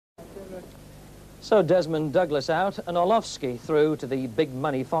So Desmond Douglas out and Orlovsky through to the big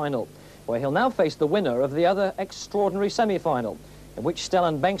money final, where he'll now face the winner of the other extraordinary semi-final, in which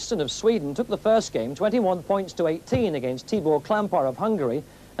Stellan Bengtsson of Sweden took the first game 21 points to 18 against Tibor Klampár of Hungary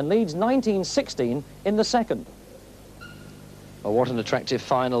and leads 19-16 in the second. Well, what an attractive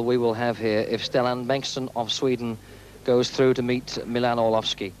final we will have here if Stellan Bengtsson of Sweden goes through to meet Milan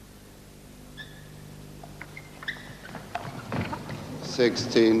Orlovsky.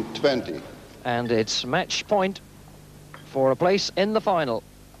 16-20. And it's match point for a place in the final.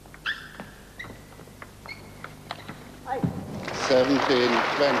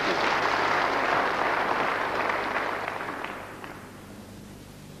 17-20.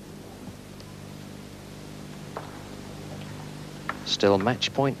 Still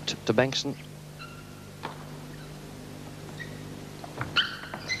match point to Bengtsson.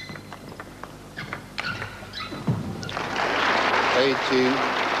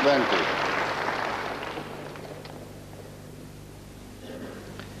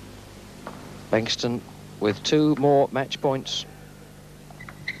 Bengtsson with 2 more match points.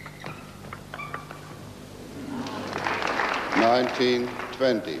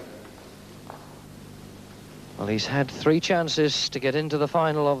 19-20. Well, he's had 3 chances to get into the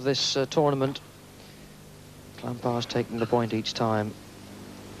final of this tournament. Klampár's taking the point each time.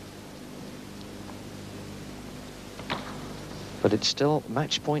 But it's still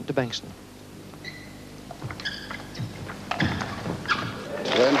match point to Bengtsson.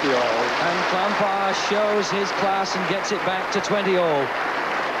 20 all. And Klampár shows his class and gets it back to 20 all.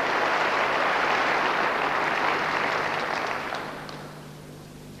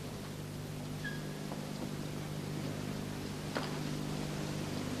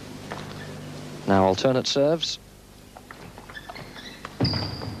 Now alternate serves.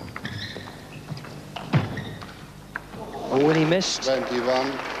 Oh, and he missed.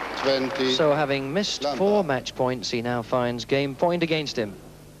 21-20. So having missed Klampa. 4 match points, he now finds game point against him.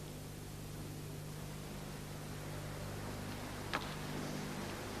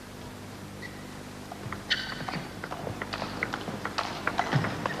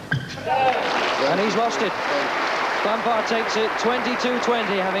 And he's lost it. Klampár takes it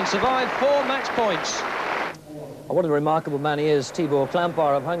 22-20, having survived 4 match points. What a remarkable man he is, Tibor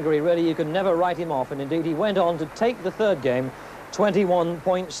Klampár of Hungary. Really, you can never write him off. And indeed, he went on to take the third game, 21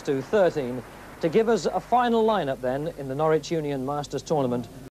 points to 13, to give us a final lineup then in the Norwich Union Masters Tournament.